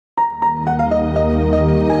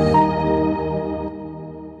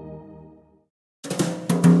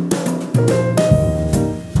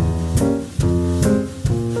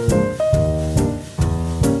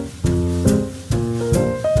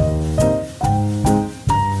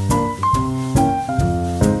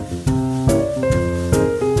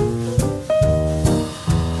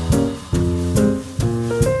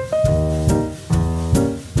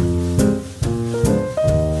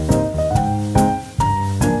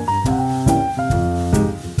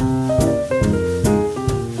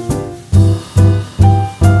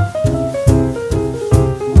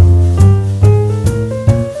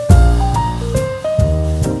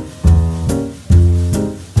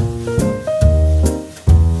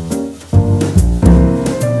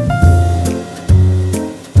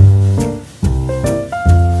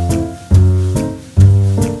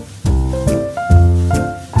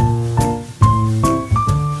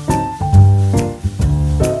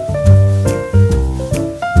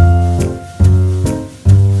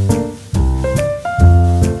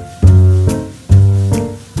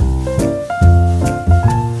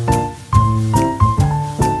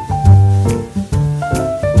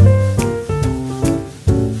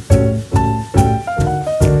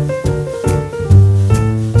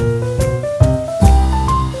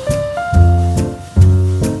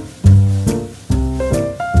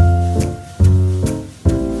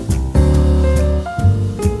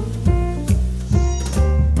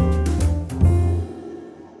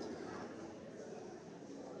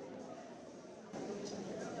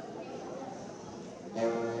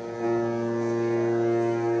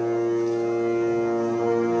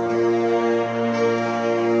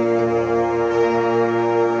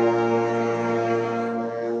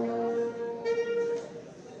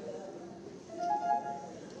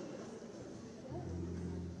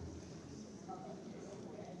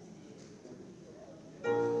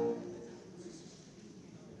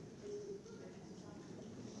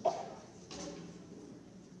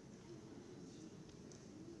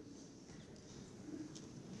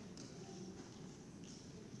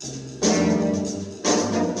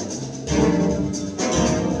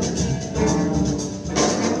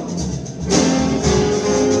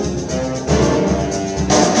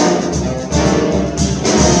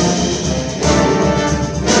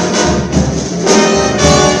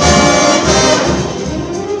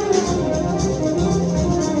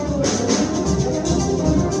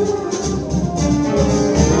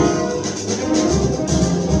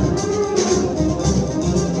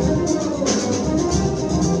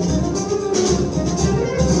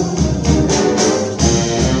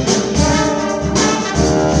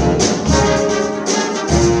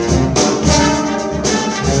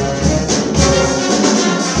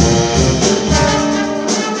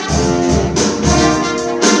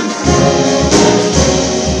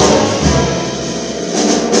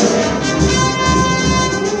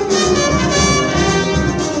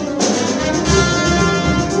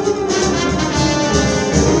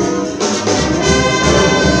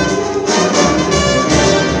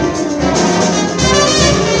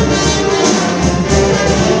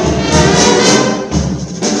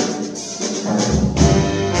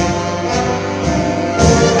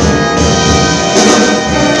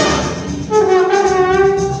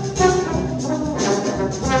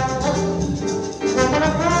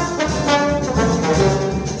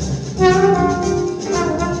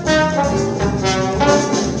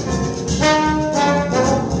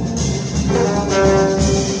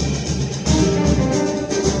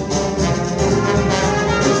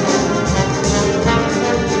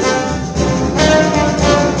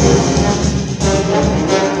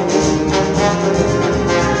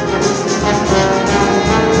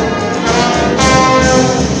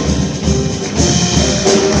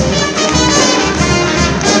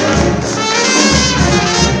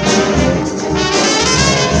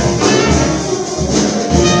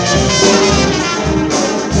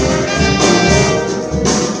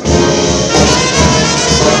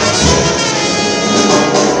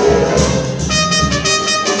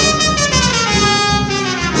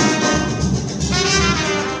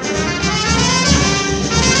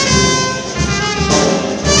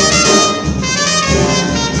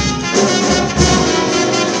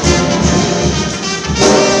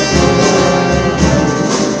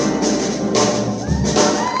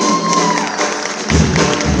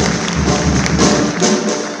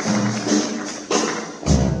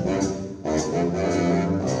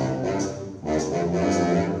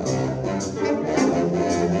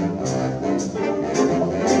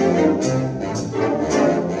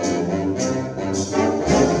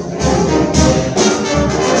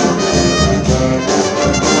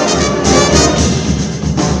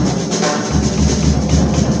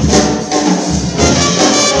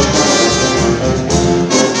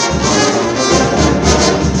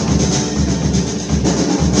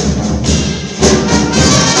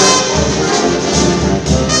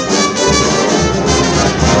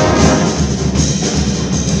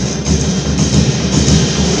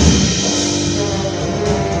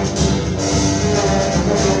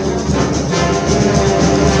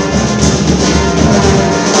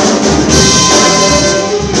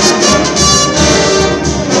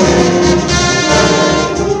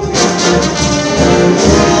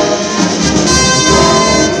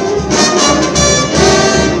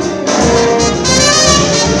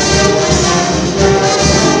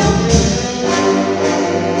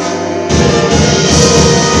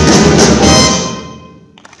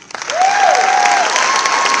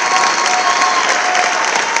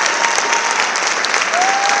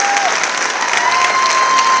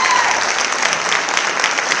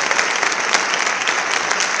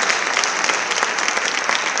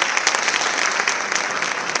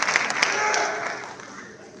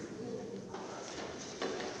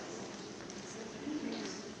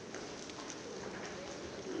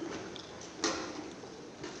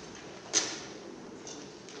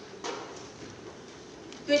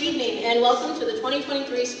Good evening and welcome to the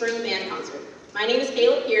 2023 Spring Band Concert. My name is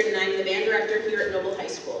Caleb Beard and I'm the band director here at Noble High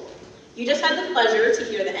School. You just had the pleasure to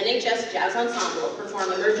hear the NHS Jazz Ensemble perform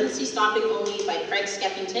Emergency Stopping Only by Craig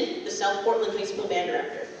Skeffington, the South Portland High School band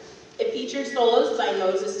director. It featured solos by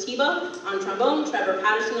Moses Tebow on trombone, Trevor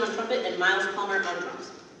Patterson on trumpet, and Miles Palmer on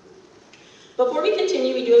drums. Before we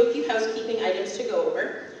continue, we do have a few housekeeping items to go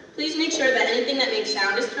over. Please make sure that anything that makes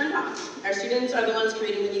sound is turned off. Our students are the ones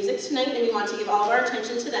creating the music tonight and we want to give all of our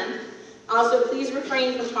attention to them. Also, please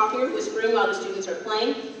refrain from talking or whispering while the students are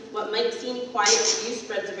playing. What might seem quiet to you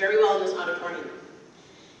spreads very well in this auditorium.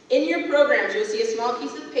 In your programs, you'll see a small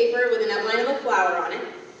piece of paper with an outline of a flower on it.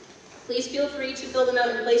 Please feel free to fill them out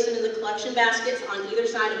and place them in the collection baskets on either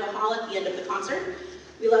side of the hall at the end of the concert.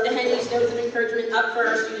 We love to hand these notes of encouragement up for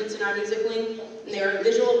our students in our music wing, and they are a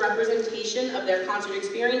visual representation of their concert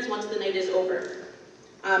experience once the night is over.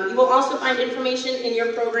 You will also find information in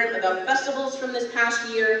your program about festivals from this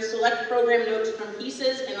past year, select program notes from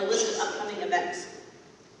pieces, and a list of upcoming events.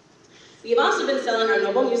 We have also been selling our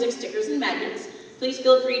Noble Music stickers and magnets. Please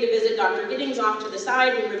feel free to visit Dr. Giddings off to the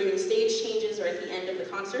side when we're doing stage changes or at the end of the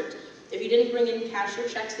concert. If you didn't bring in cash or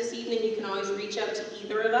checks this evening, you can always reach out to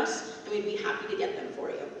either of us, and we'd be happy to get them for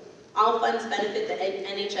you. All funds benefit the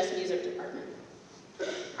NHS Music Department.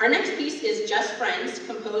 Our next piece is Just Friends,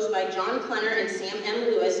 composed by John Klenner and Sam M.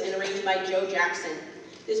 Lewis and arranged by Joe Jackson.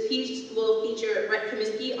 This piece will feature Brett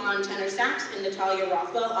Comiskey on tenor sax and Natalia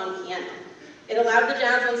Rothwell on piano. It allowed the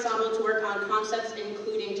jazz ensemble to work on concepts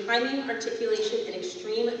including timing, articulation, and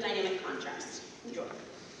extreme dynamic contrast. Enjoy.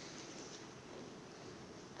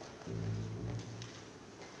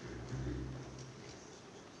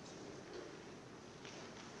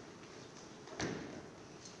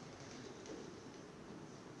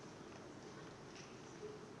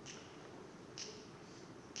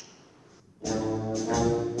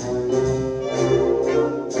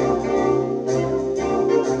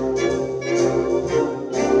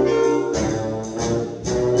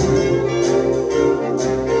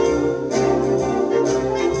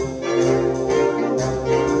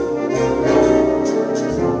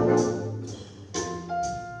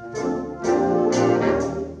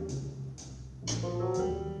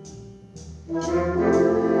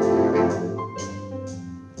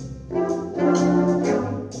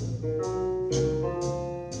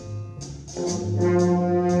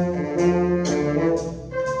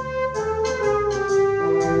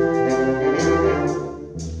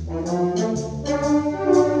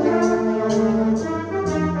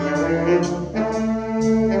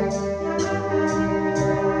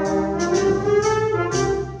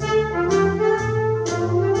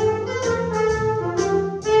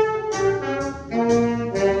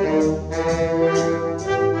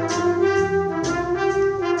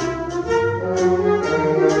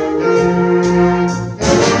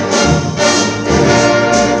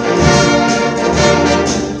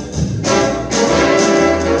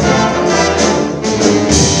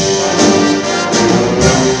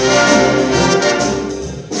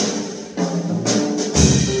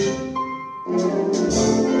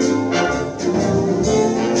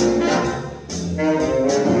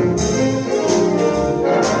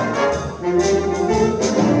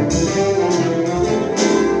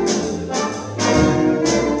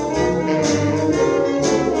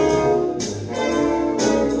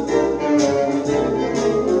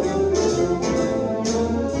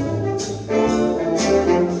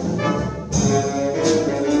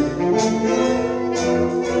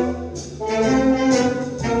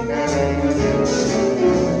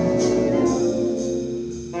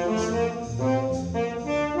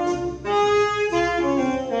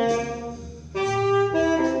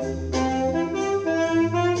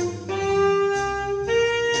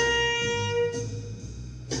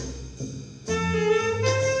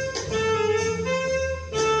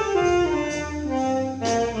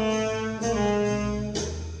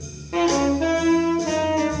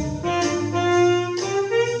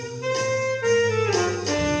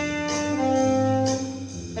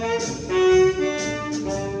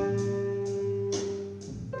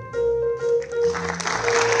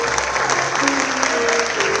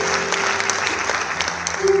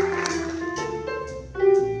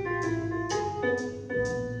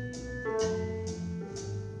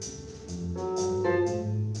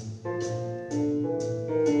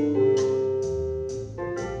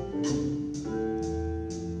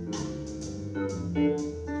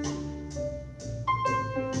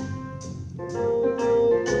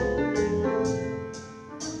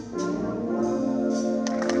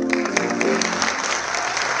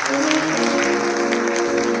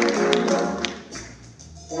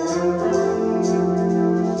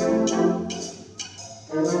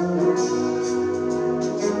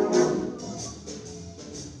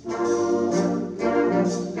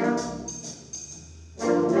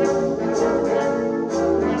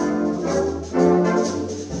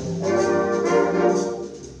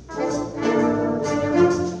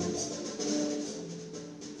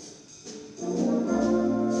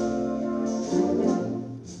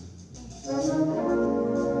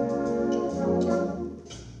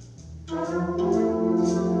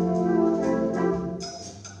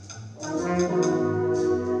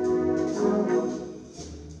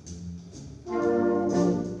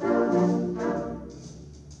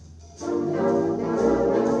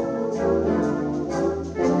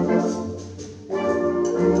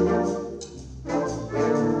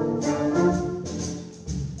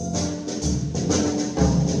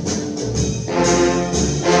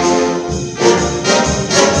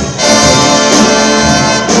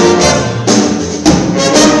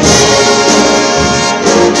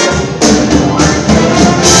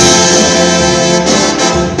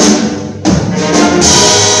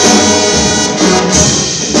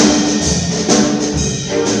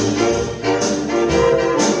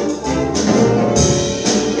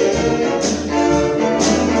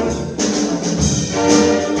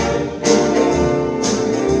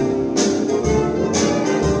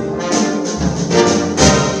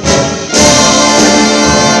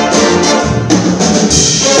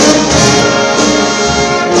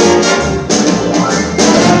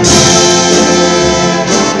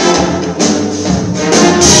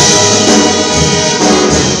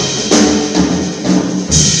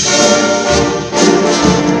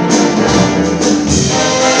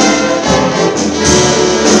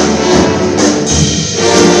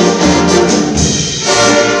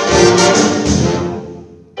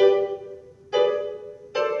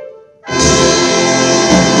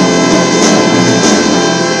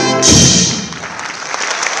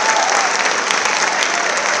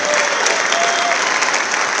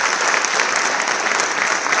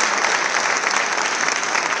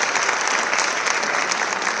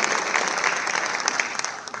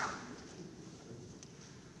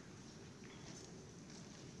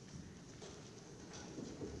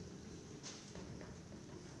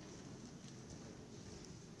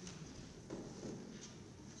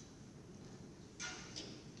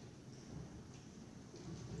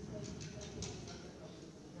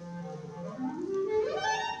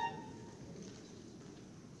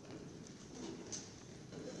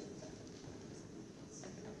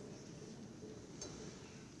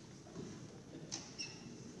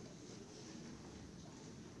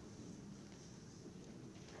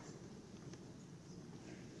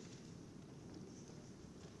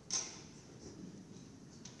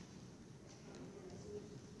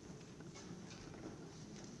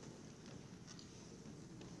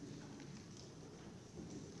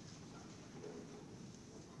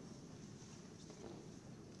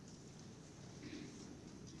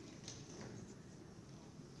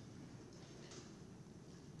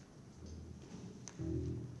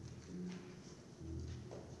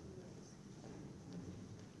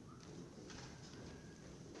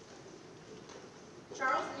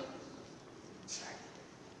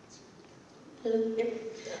 Hello, there.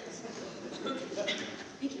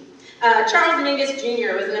 Thank you. Charles Mingus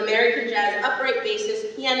Jr. was an American jazz upright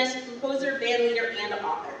bassist, pianist, composer, bandleader, and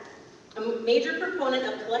author. A major proponent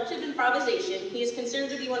of collective improvisation, he is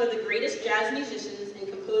considered to be one of the greatest jazz musicians and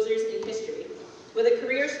composers in history, with a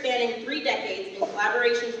career spanning 3 decades in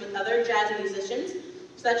collaborations with other jazz musicians,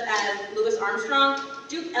 such as Louis Armstrong,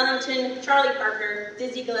 Duke Ellington, Charlie Parker,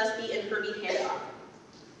 Dizzy Gillespie, and Herbie Hancock.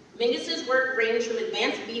 Mingus's work ranged from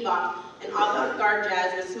advanced bebop and avant-garde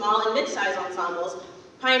jazz with small and mid-sized ensembles,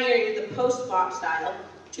 pioneering the post-bop style,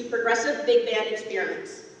 to progressive big band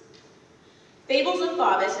experiments. Fables of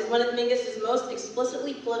Faubus is one of Mingus's most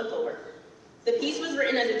explicitly political work. The piece was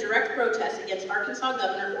written as a direct protest against Arkansas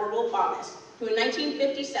Governor Orville Faubus, who in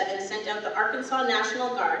 1957 sent out the Arkansas National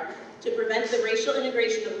Guard to prevent the racial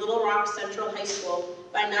integration of Little Rock Central High School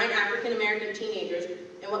by 9 African-American teenagers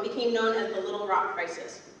in what became known as the Little Rock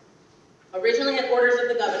Crisis. Originally at orders of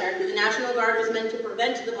the governor, the National Guard was meant to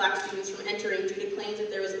prevent the black students from entering due to claims that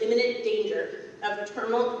there was imminent danger of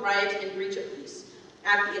tumult, riot, and breach of peace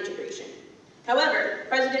at the integration. However,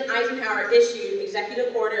 President Eisenhower issued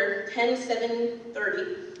Executive Order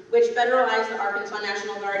 10730, which federalized the Arkansas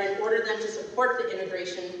National Guard and ordered them to support the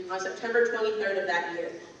integration on September 23rd of that year,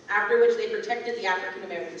 after which they protected the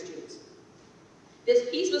African-American students. This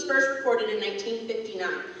piece was first recorded in 1959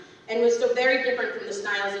 and was so very different from the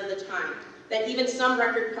styles of the time that even some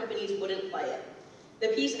record companies wouldn't play it. The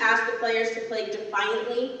piece asked the players to play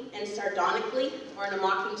defiantly and sardonically, or in a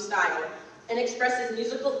mocking style, and expresses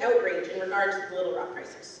musical outrage in regards to the Little Rock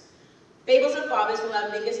Crisis. Fables of Faubus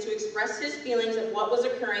allowed Mingus to express his feelings of what was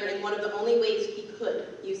occurring in one of the only ways he could,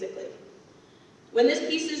 musically. When this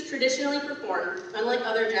piece is traditionally performed, unlike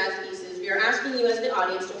other jazz pieces, we are asking you as the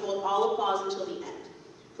audience to hold all applause until the end.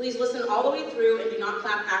 Please listen all the way through and do not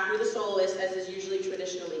clap after the soloist, as is usually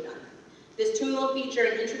traditionally done. This tune will feature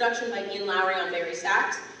an introduction by Ian Lowry on bari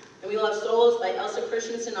sax, and we will have solos by Elsa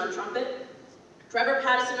Christensen on trumpet, Trevor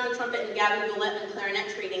Pattison on trumpet, and Gavin Goulet on clarinet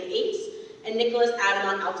trading eights, and Nicholas Adam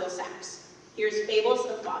on alto sax. Here's Fables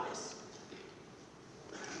of Faubus.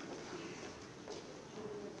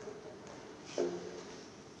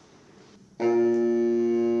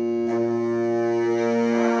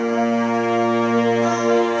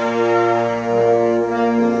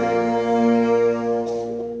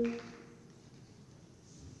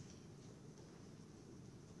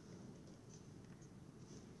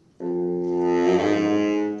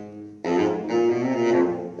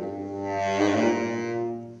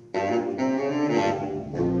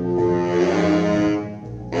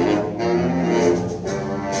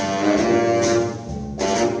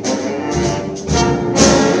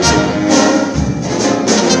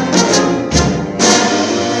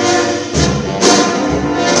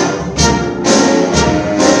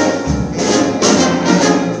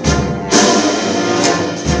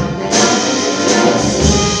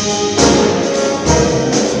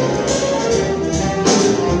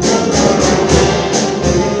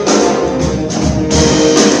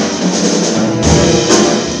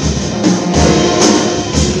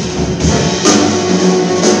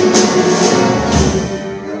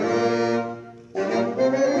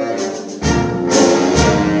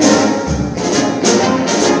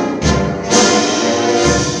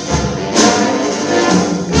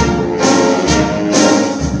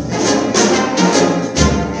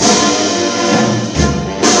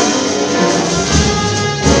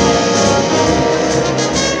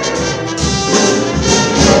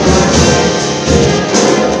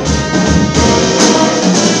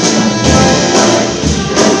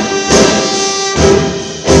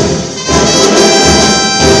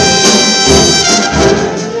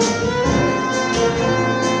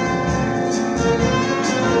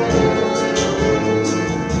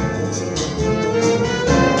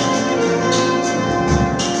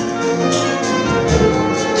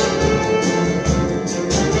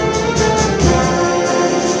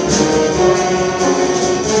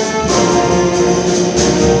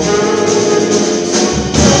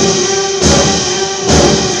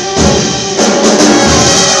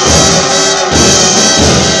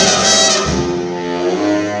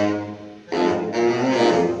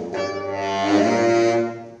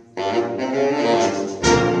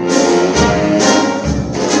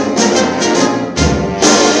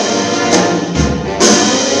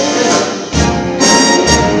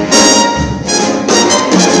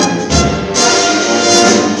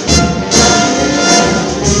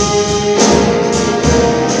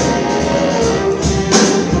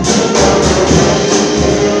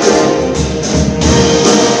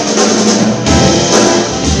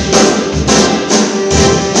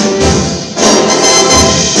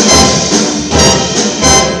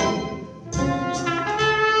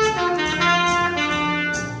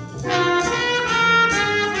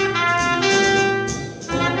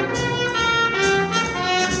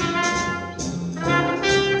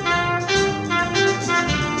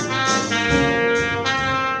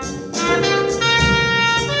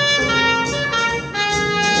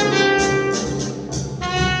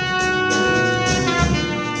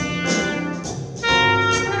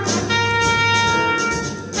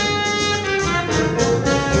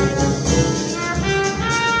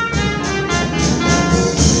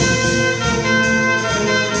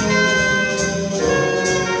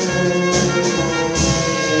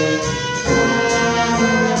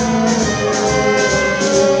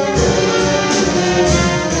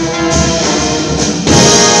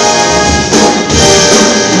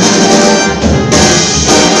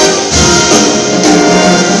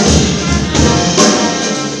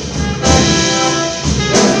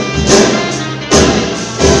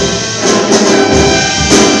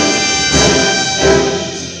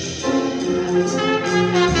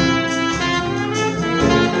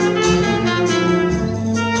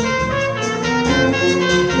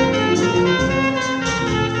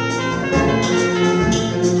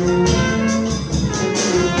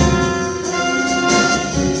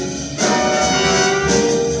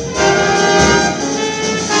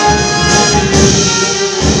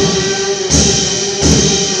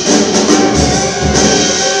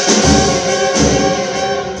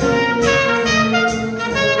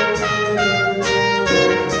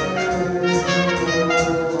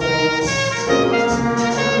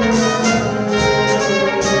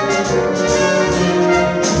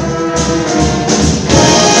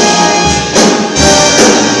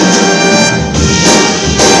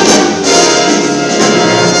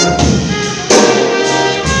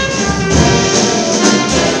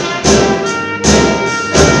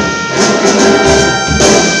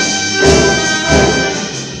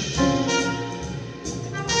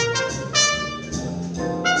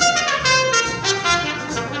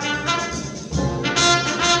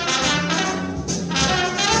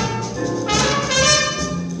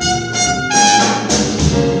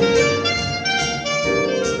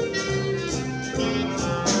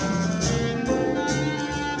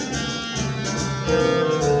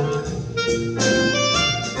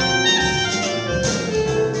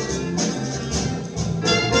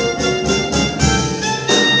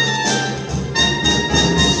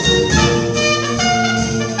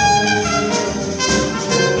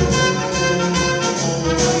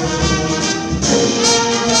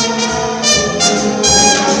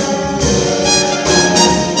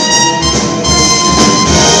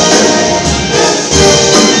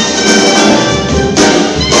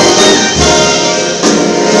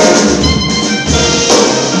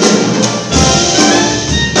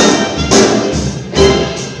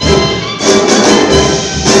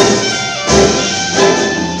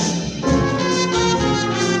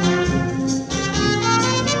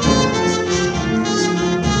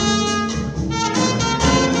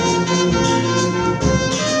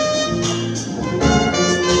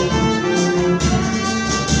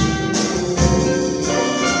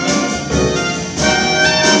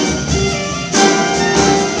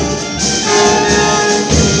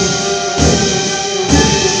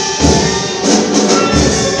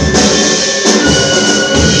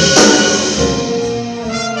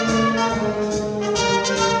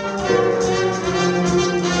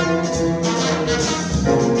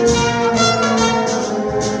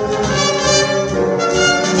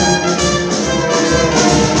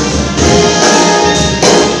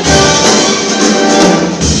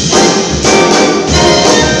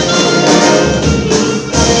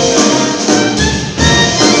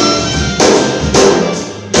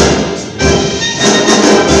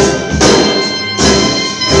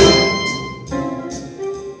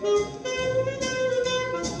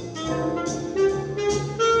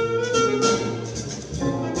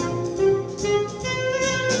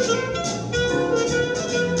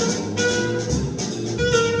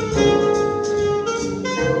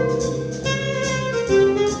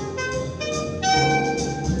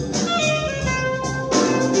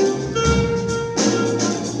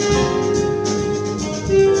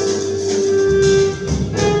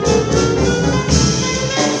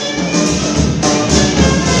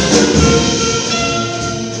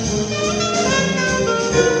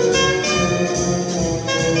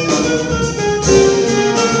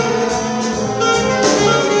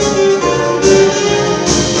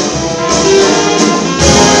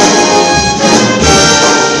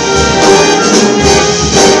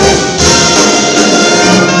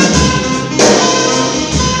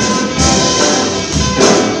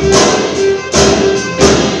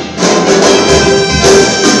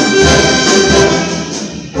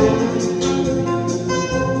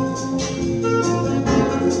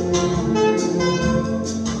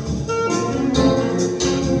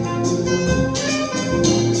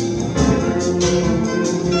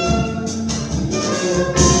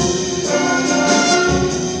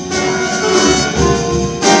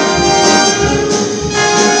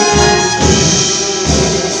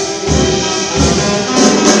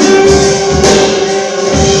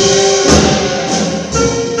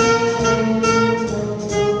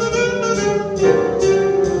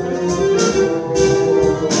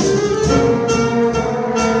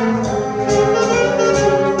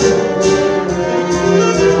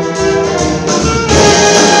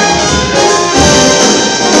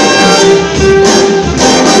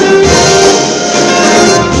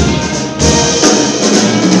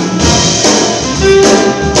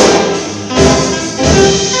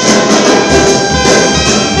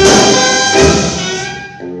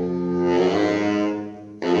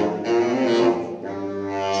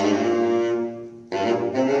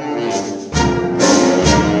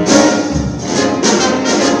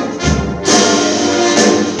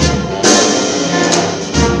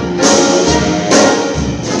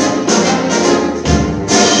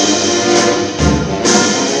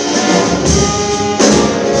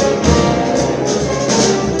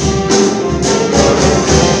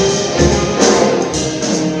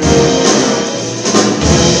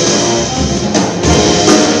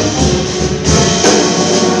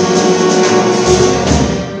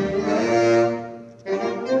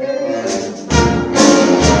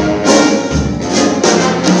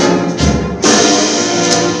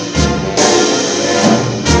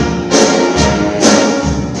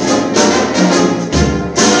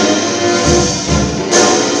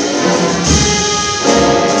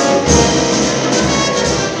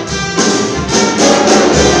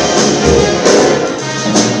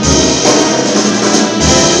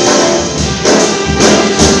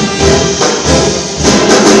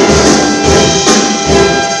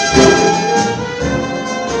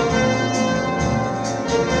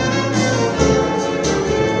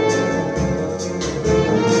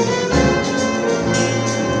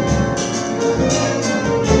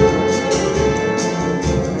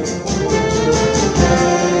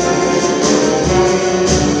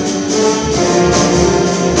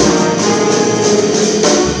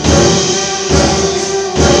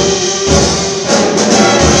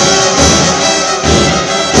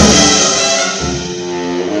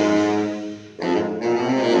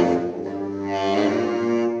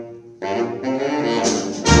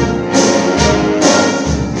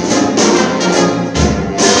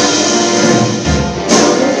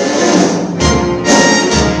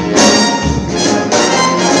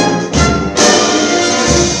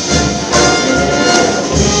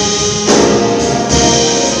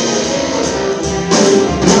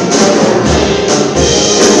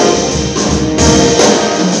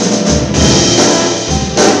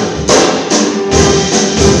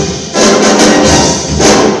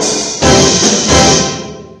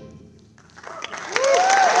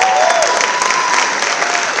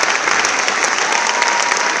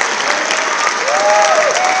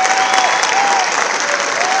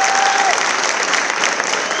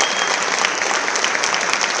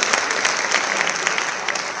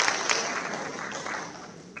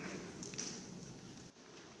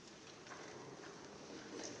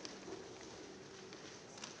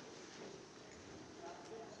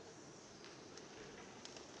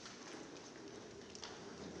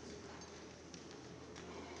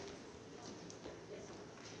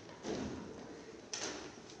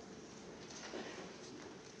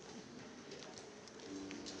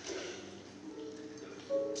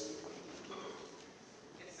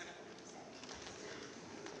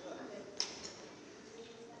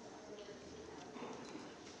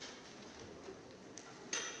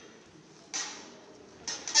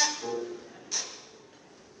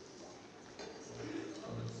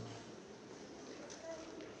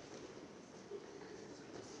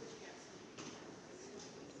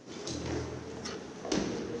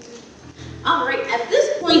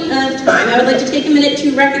 point of time, I would like to take a minute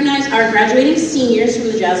to recognize our graduating seniors from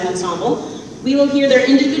the Jazz Ensemble. We will hear their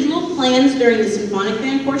individual plans during the symphonic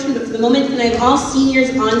band portion, but for the moment, can I have all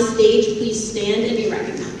seniors on stage please stand and be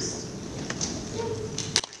recognized?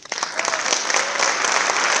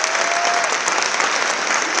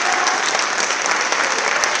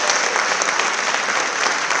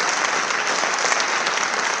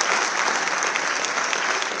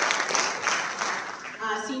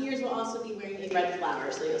 Seniors will also be wearing a red flower,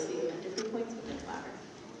 so you'll see them at different points with the flower.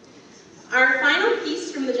 Our final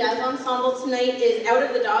piece from the Jazz Ensemble tonight is Out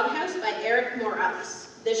of the Doghouse by Eric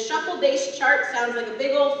Morehouse. This shuffle-based chart sounds like a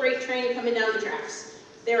big old freight train coming down the tracks.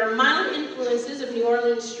 There are mild influences of New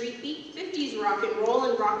Orleans street beat, 50s rock and roll,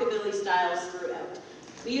 and rockabilly styles throughout.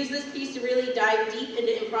 We use this piece to really dive deep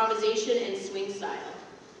into improvisation and swing style.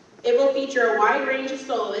 It will feature a wide range of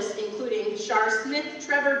soloists, including Shar Smith,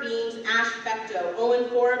 Trevor Beans, Ash Fecto, Owen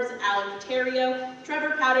Forbes, Alec Terrio,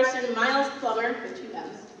 Trevor Patterson, Miles Plummer, with 2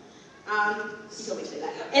 M's, you told me to say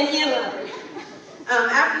that, and Ian Lowry.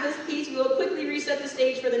 After this piece, we will quickly reset the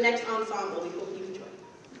stage for the next ensemble. We hope you enjoy.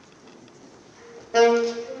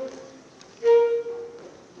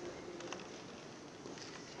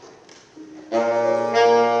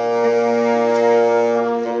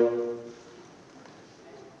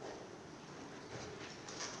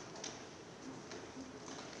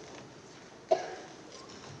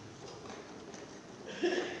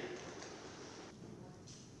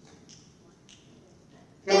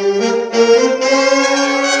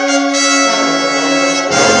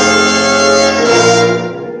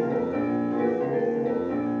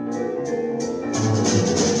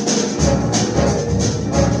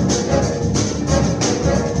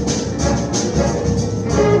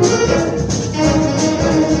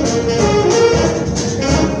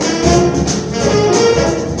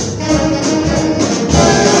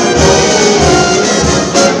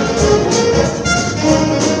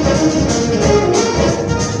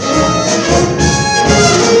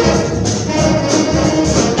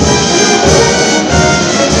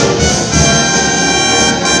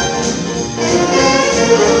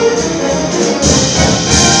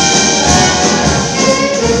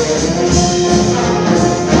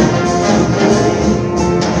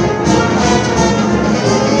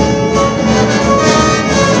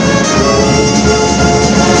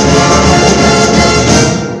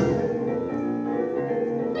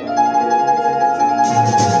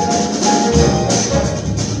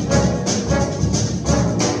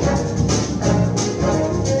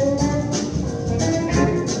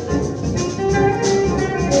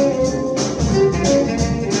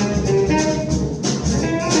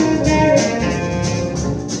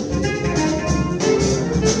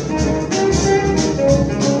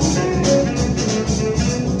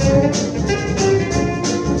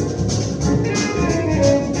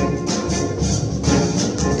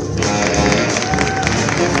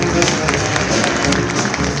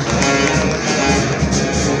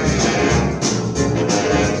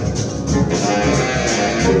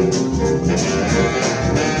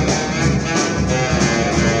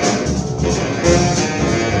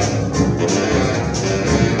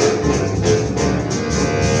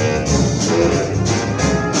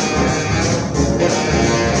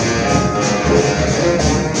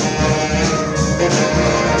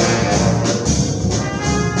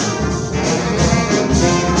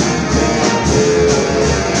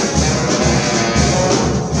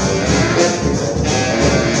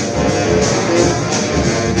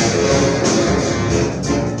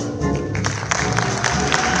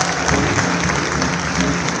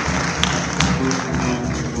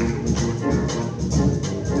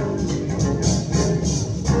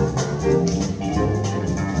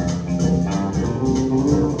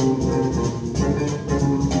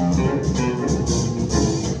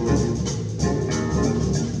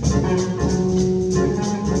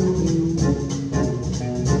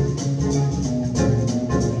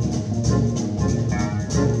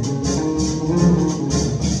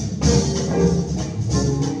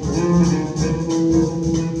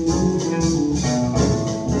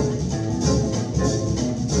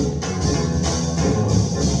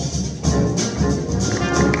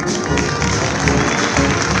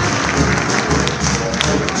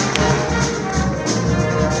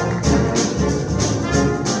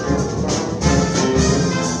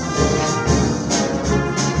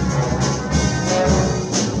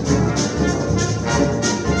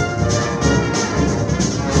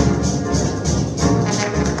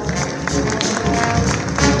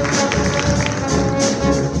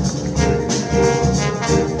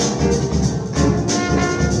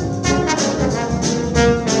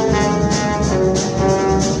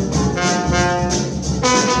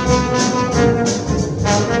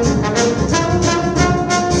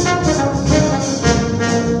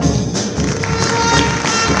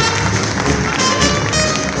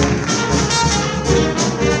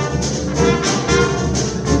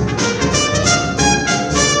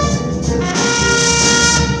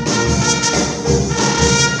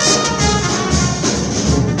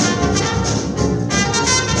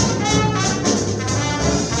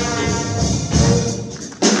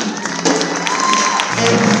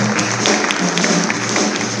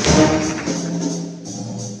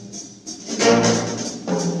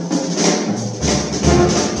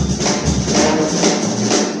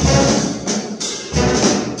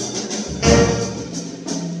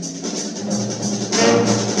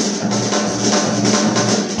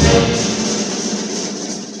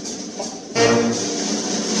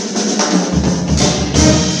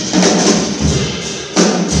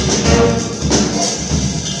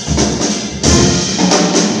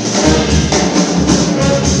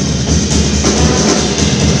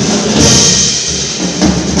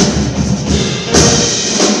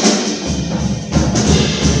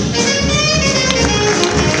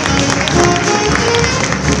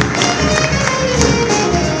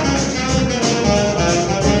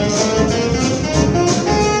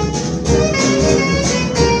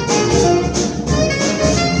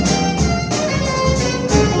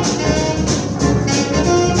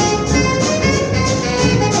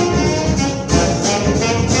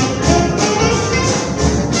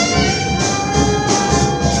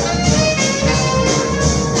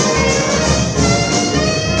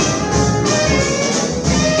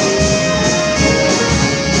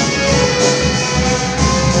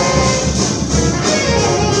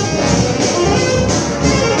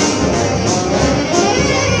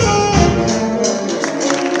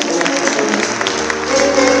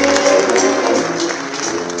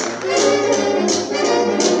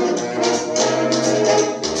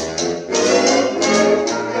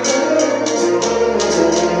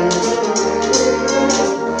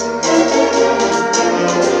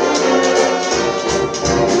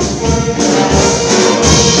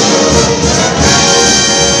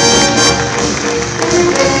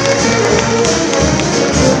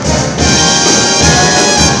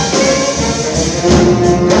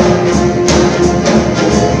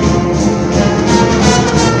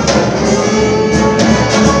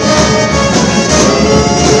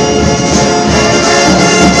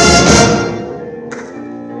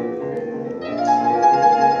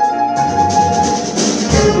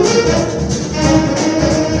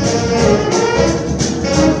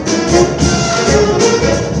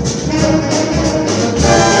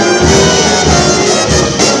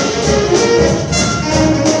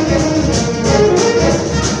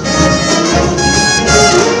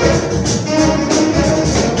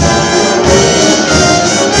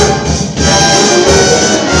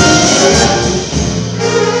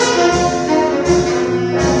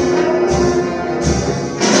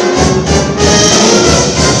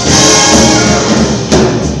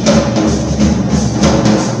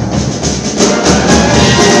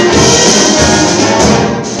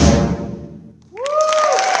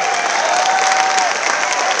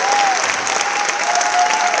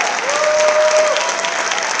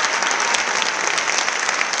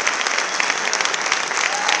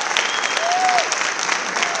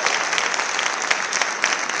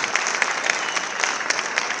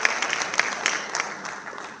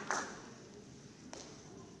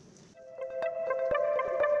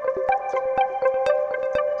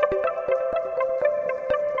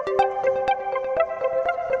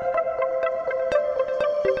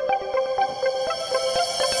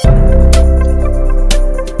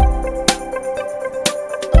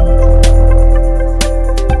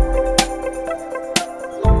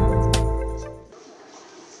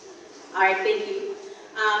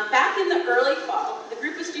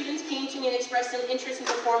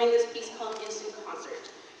 this piece called Instant Concert.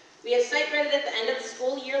 We had sight read it at the end of the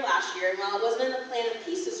school year last year, and while it wasn't in the plan of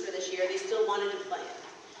pieces for this year, they still wanted to play it.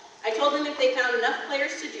 I told them if they found enough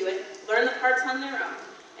players to do it, learn the parts on their own,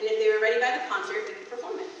 and if they were ready by the concert, we could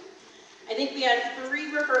perform it. I think we had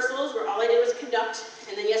 3 rehearsals where all I did was conduct,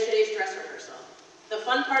 and then yesterday's dress rehearsal. The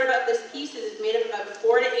fun part about this piece is it's made up of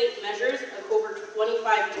 4 to 8 measures of over 25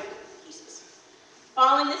 different pieces.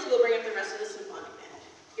 Following this, we'll bring up the rest of the symphonic band.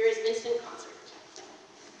 Here is Instant Concert.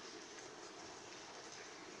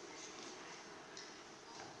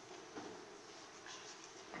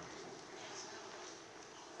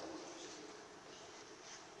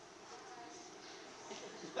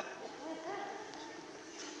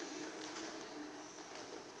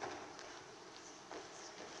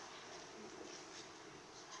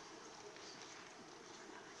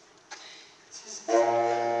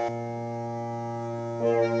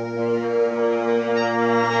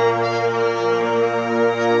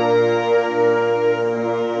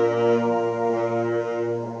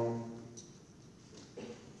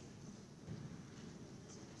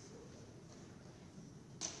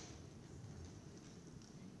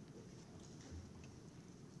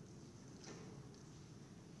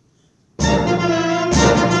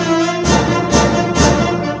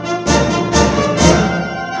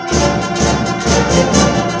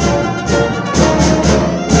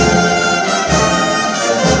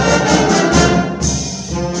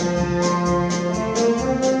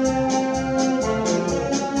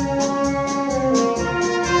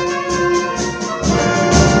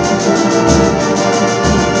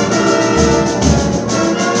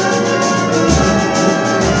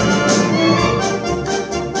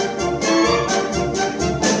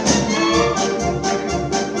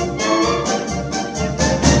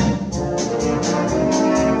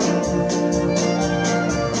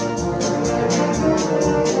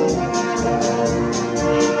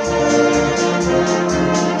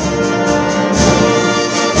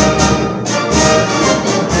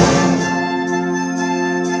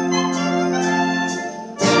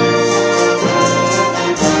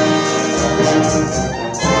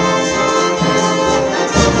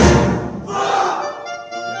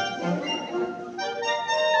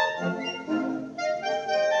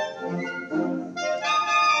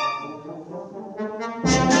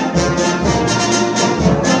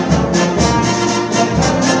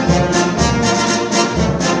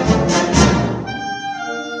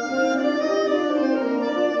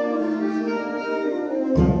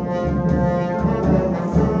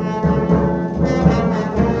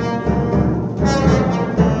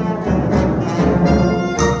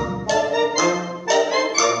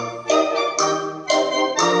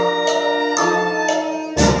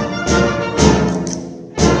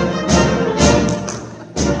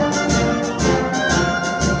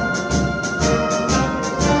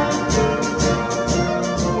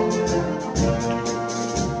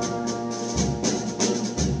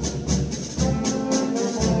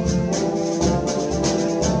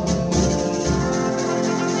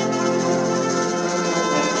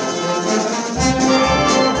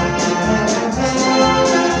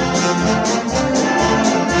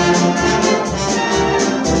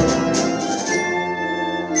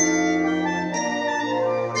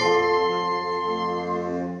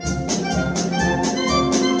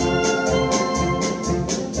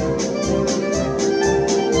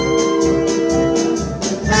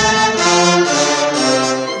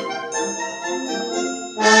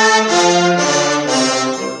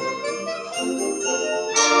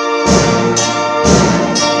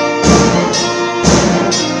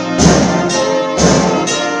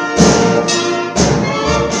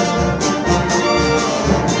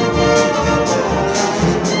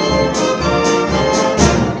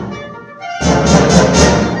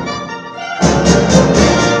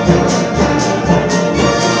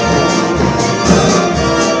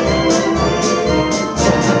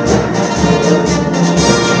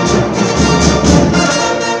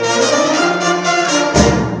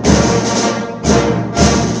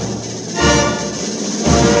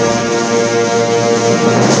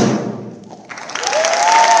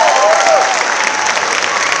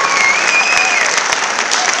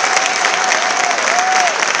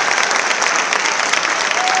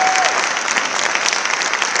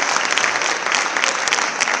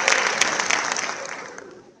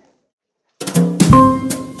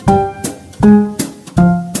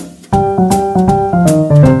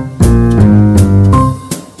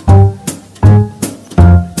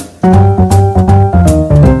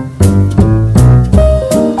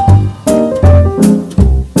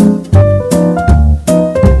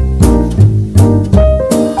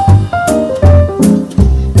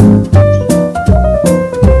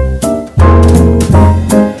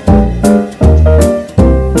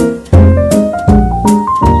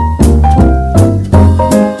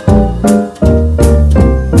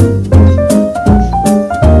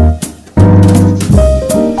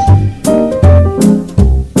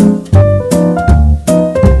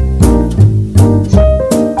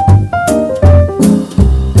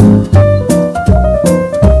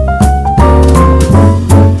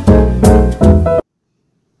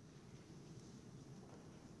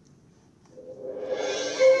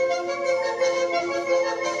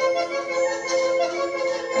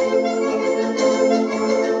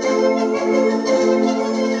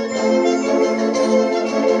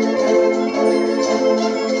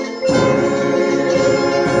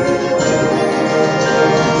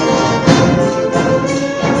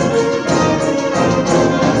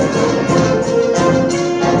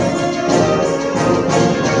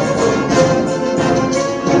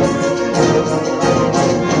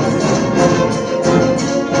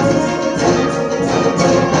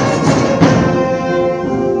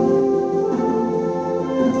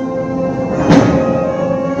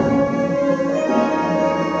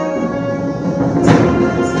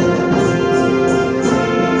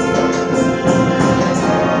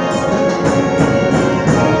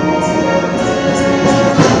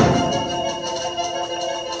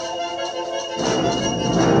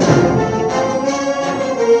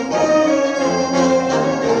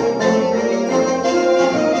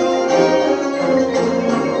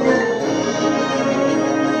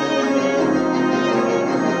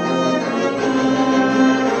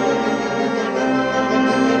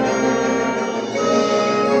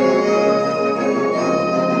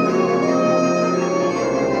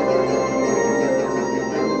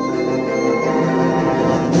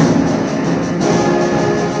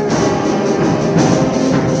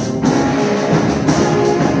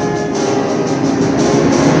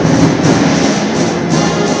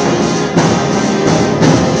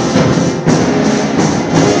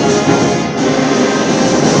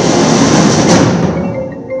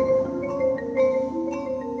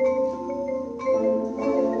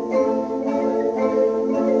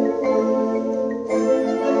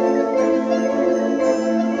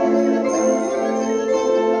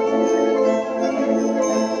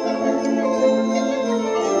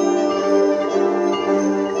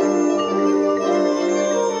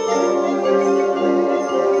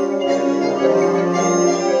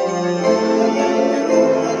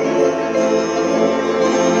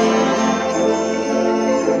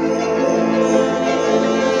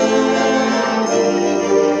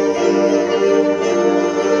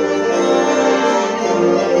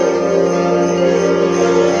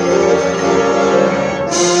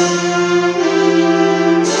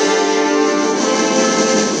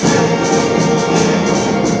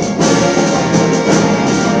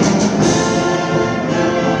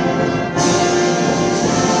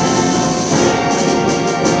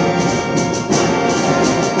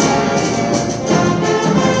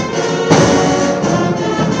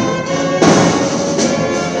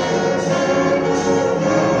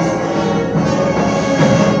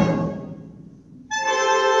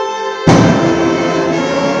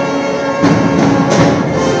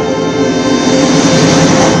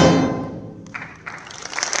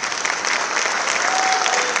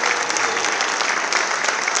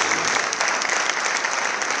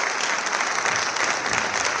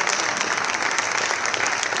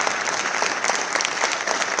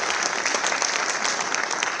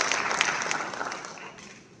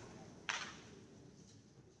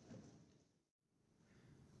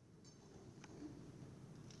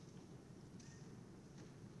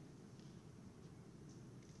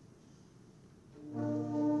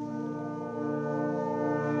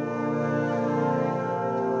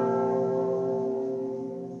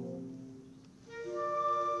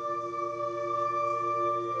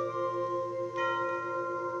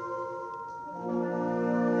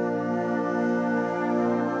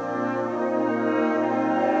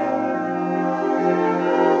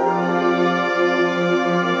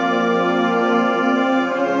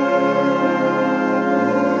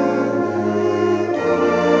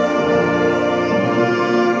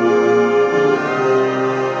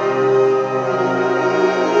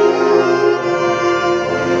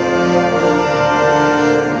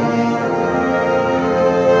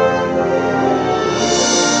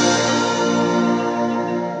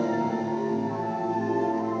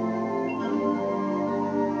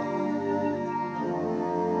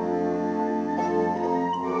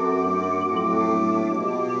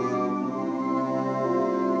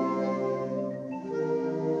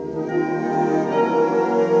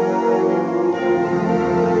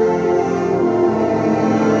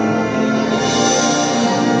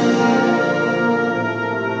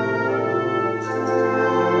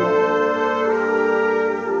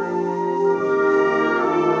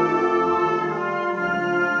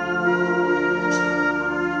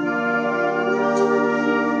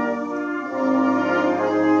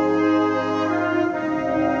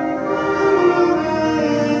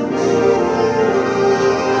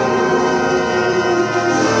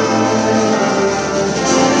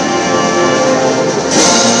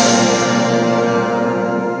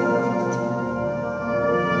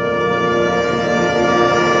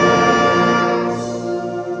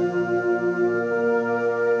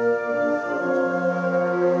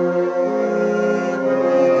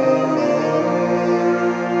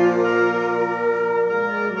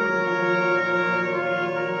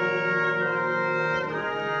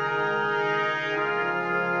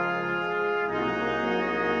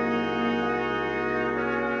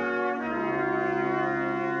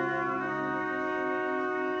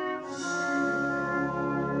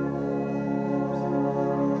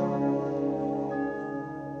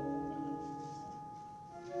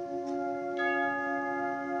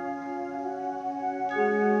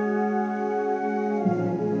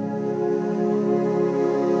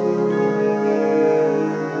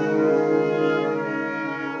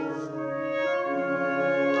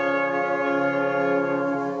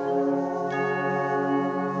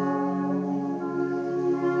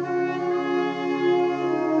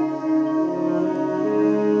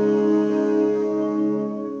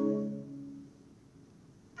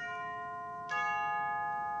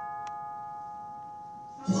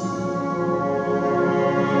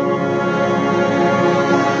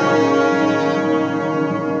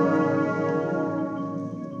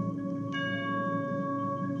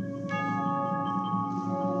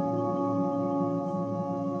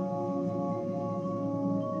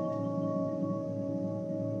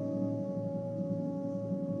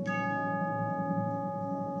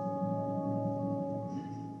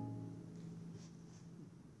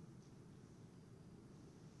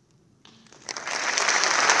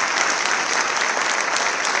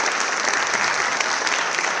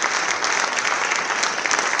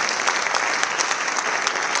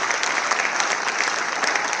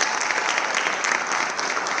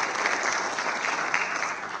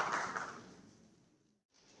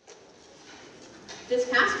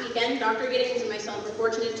 Giddings and myself were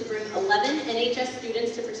fortunate to bring 11 NHS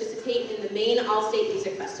students to participate in the Maine All-State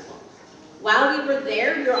Music Festival. While we were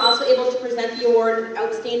there, we were also able to present the award of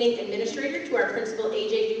Outstanding Administrator to our principal,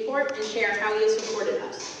 AJ Dufort, and share how he has supported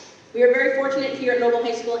us. We are very fortunate here at Noble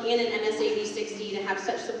High School and in MSAB 6D to have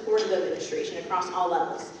such supportive administration across all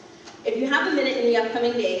levels. If you have a minute in the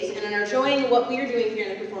upcoming days and are enjoying what we are doing here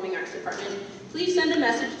in the Performing Arts Department, please send a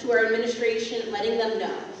message to our administration letting them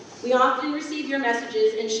know. We often receive your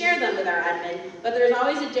messages and share them with our admin, but there is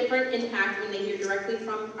always a different impact when they hear directly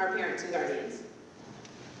from our parents and guardians.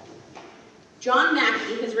 John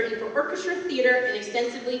Mackey has written for orchestra, theater, and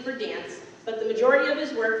extensively for dance, but the majority of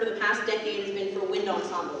his work for the past decade has been for wind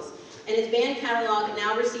ensembles, and his band catalog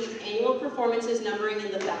now receives annual performances numbering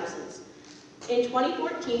in the thousands. In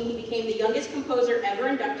 2014, he became the youngest composer ever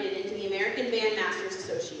inducted into the American Band Masters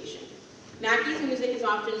Association. Mackey's music is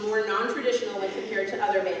often more non-traditional when compared to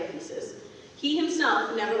other band pieces. He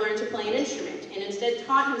himself never learned to play an instrument, and instead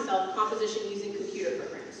taught himself composition using computer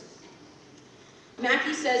programs.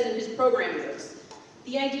 Mackey says in his program notes,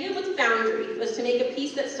 "The idea with Foundry was to make a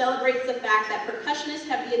piece that celebrates the fact that percussionists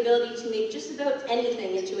have the ability to make just about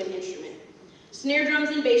anything into an instrument. Snare drums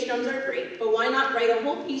and bass drums are great, but why not write a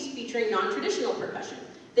whole piece featuring non-traditional percussion?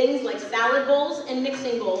 Things like salad bowls and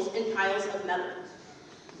mixing bowls and piles of metal.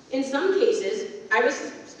 In some cases, I was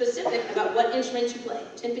specific about what instrument to play,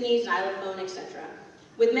 timpani, xylophone, etc.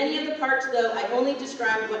 With many of the parts, though, I only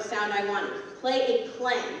described what sound I wanted. Play a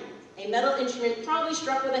clang, a metal instrument probably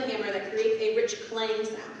struck with a hammer that creates a rich clang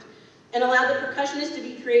sound, and allow the percussionist to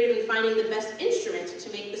be creative in finding the best instrument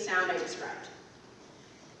to make the sound I described.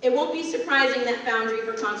 It won't be surprising that Foundry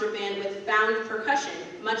for concert band with found percussion,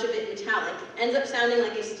 much of it metallic, ends up sounding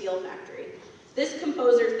like a steel factory. This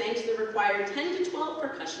composer thanks the required 10 to 12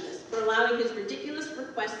 percussionists for allowing his ridiculous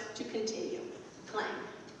request to continue. Clang."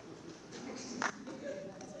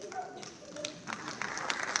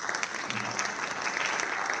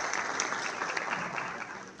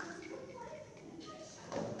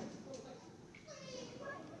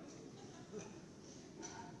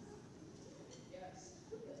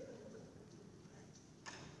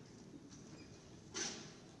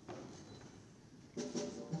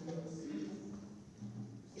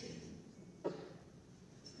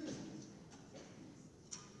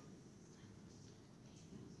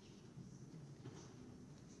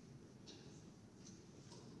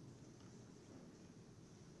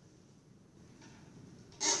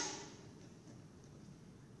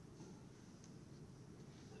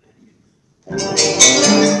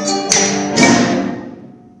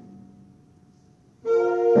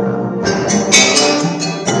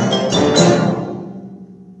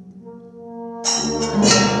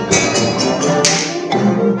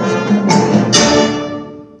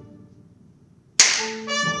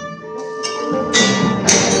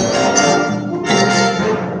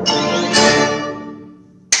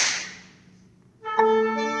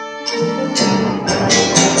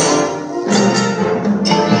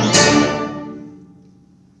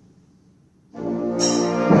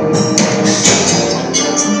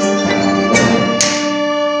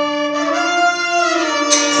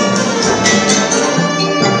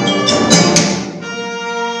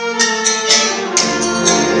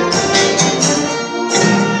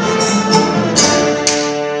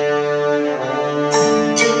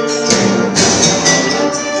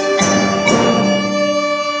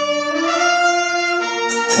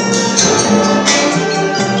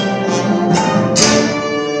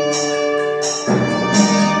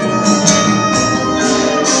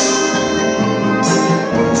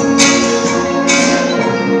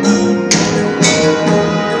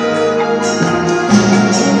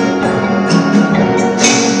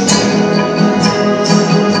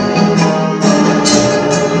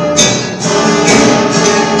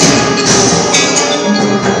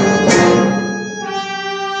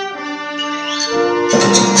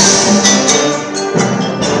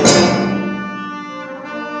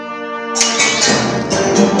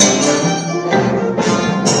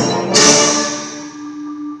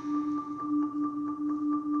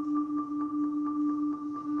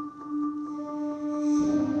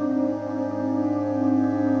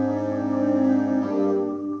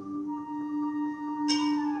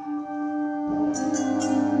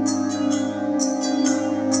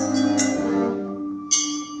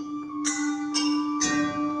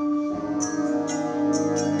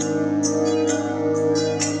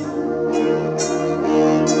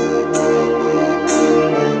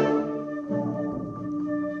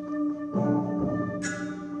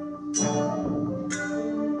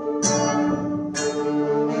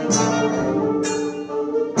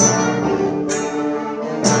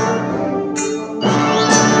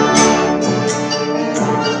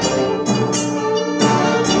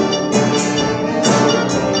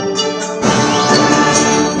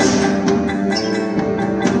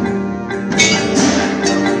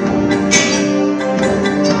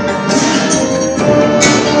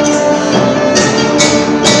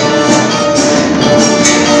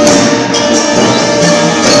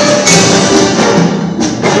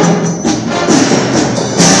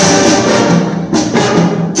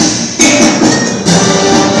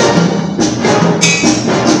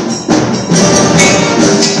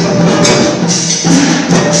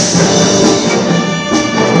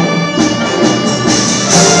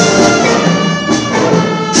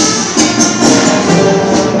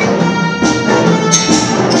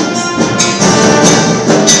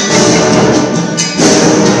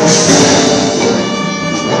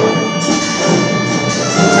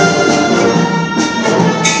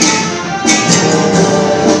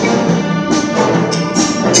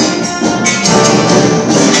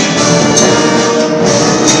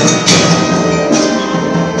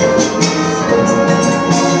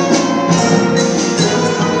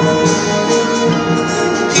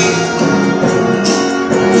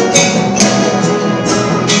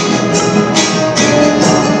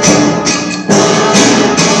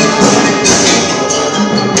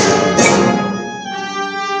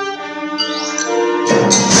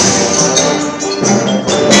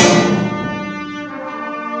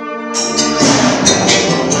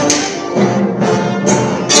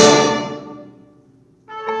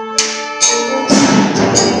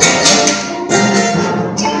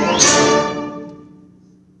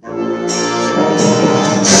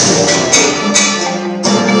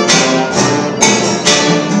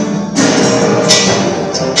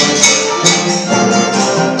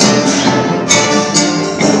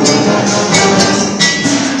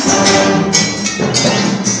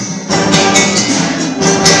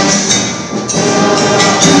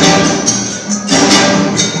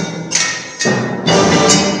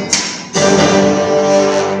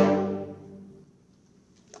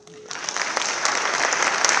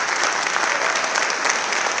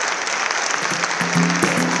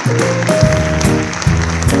 Thank you.